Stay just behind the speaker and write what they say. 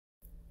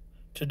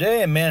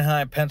Today in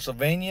Manheim,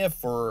 Pennsylvania,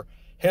 for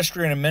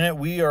History in a Minute,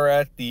 we are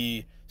at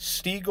the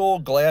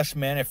Stiegel Glass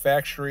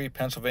Manufactory,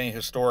 Pennsylvania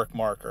Historic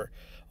Marker.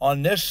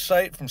 On this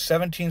site from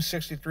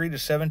 1763 to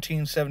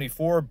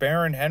 1774,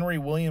 Baron Henry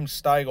William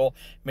Stiegel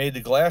made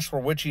the glass for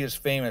which he is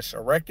famous.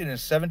 Erected in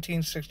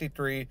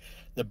 1763,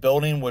 the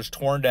building was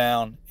torn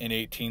down in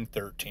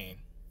 1813.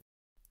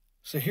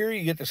 So here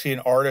you get to see an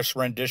artist's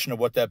rendition of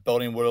what that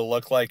building would have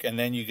looked like, and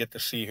then you get to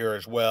see here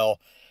as well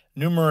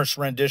numerous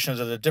renditions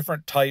of the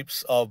different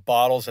types of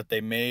bottles that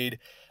they made.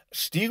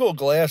 Stiegel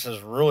glass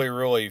is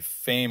really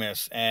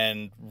famous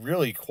and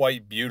really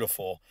quite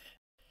beautiful.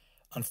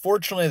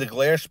 Unfortunately, the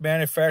glass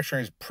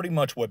manufacturing is pretty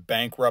much what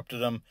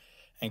bankrupted him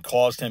and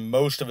caused him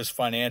most of his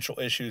financial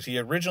issues. He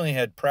originally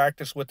had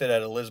practiced with it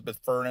at Elizabeth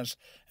Furnace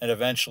and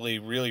eventually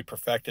really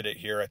perfected it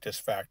here at this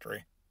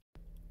factory.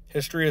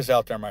 History is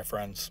out there, my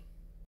friends.